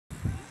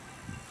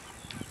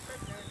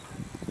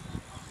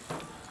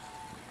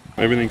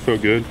Everything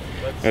felt good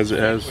as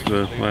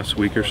the last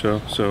week or so.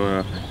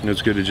 So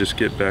it's good to just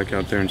get back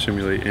out there and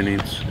simulate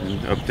innings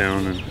and up,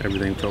 down, and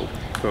everything felt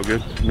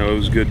good. No, it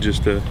was good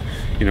just to,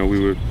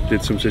 we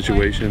did some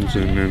situations,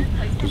 and then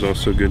it was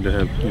also good to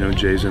have,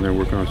 Jay's in there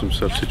working on some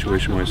stuff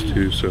situation-wise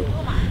too. So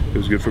it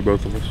was good for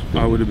both of us.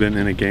 I would have been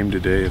in a game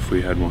today if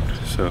we had one.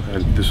 So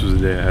this was the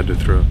day I had to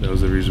throw. That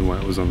was the reason why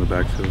it was on the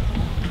backfield.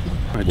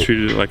 I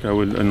treated it like I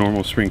would a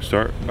normal spring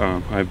start.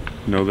 I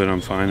know that I'm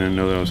fine and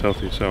know that I was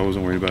healthy, so I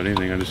wasn't worried about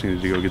anything. I just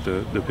needed to go get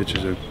the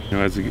pitches in.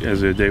 As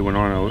the day went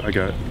on, I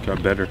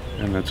got better,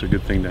 and that's a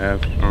good thing to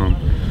have.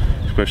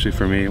 Especially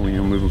for me, when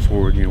you're moving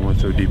forward, you want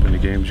to throw deep into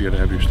games, you got to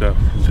have your stuff.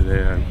 And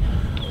today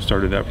I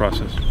started that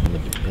process.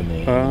 In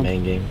the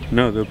main game?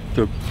 No,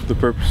 the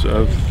purpose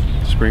of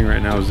spring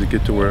right now is to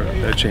get to where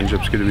that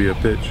changeup's going to be a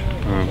pitch,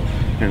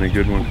 and a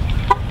good one.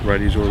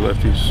 Righties or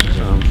lefties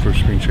for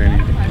spring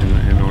training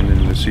and on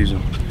into the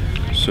season.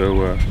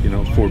 So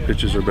 4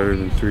 pitches are better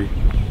than 3.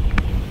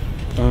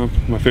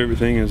 My favorite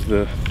thing is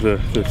the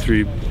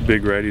 3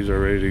 big righties are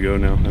ready to go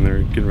now, and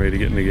they're getting ready to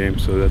get in the game.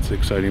 So that's the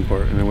exciting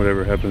part. And then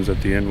whatever happens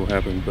at the end will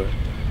happen. But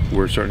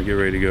we're starting to get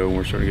ready to go, and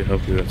we're starting to get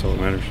healthy. That's all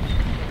that matters.